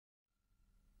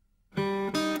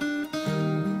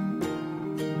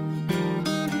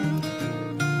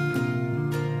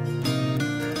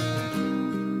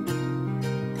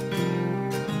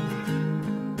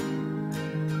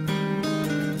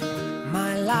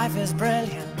life is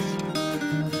brilliant.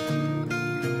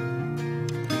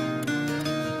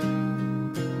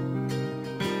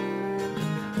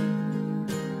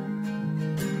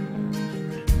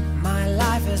 My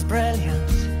life is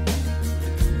brilliant.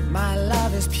 My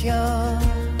love is pure.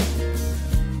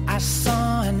 I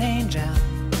saw an angel,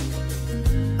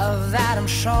 of that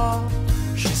I'm sure.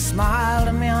 She smiled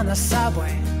at me on the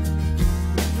subway.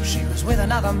 She was with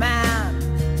another man,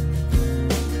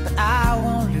 but I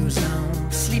won't lose no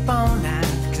sleep on that,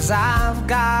 'cause I've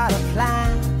got a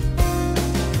plan.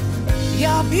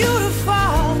 You're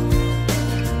beautiful.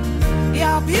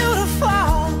 You're beautiful.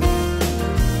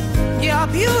 You're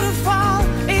beautiful.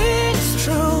 It's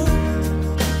true.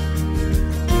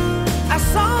 I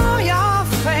saw your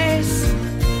face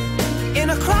in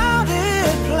a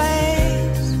crowded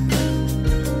place,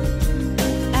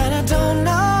 and I don't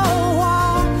know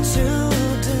what to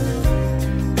do,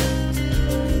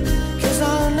 'cause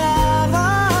I'll never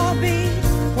be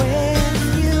with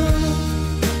you.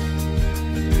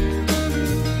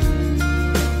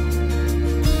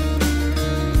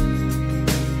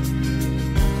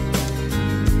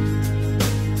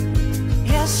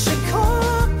 Yes, she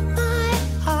caught my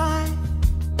eye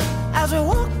as we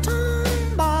walked on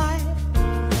by.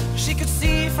 She could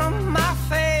see from my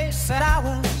face that I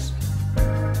was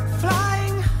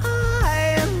flying high,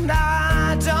 and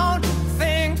I don't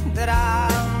think that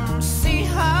I'll see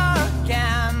her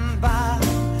again, but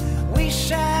we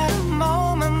shared a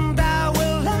moment that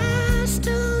will last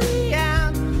till the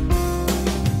end.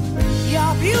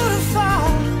 You're beautiful.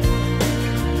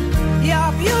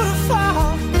 You're beautiful.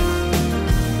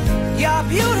 You're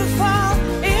beautiful.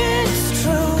 It's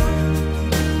true.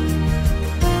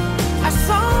 I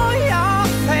saw your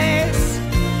face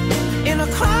in a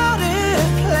crowded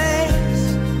place,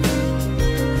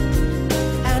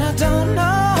 and I don't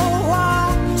know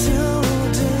what to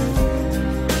do,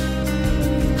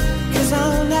 'cause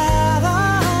I'll never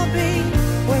be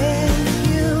with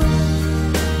you.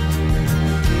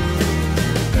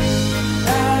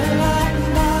 La la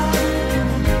la,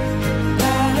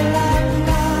 la la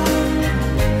la,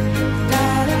 la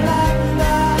la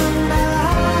la la.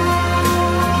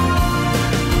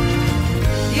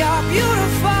 You're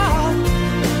beautiful.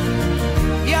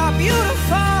 You're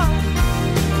beautiful.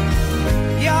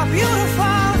 You're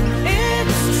beautiful.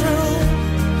 It's true.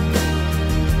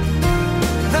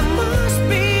 There must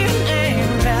be an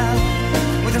angel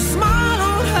with a smile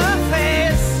on her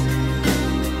face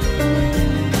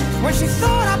when she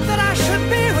thought up that I should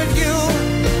be with you.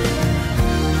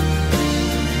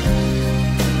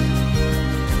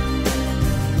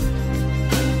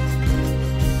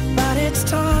 But it's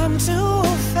time to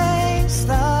face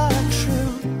the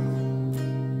truth.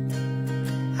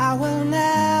 I will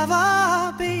never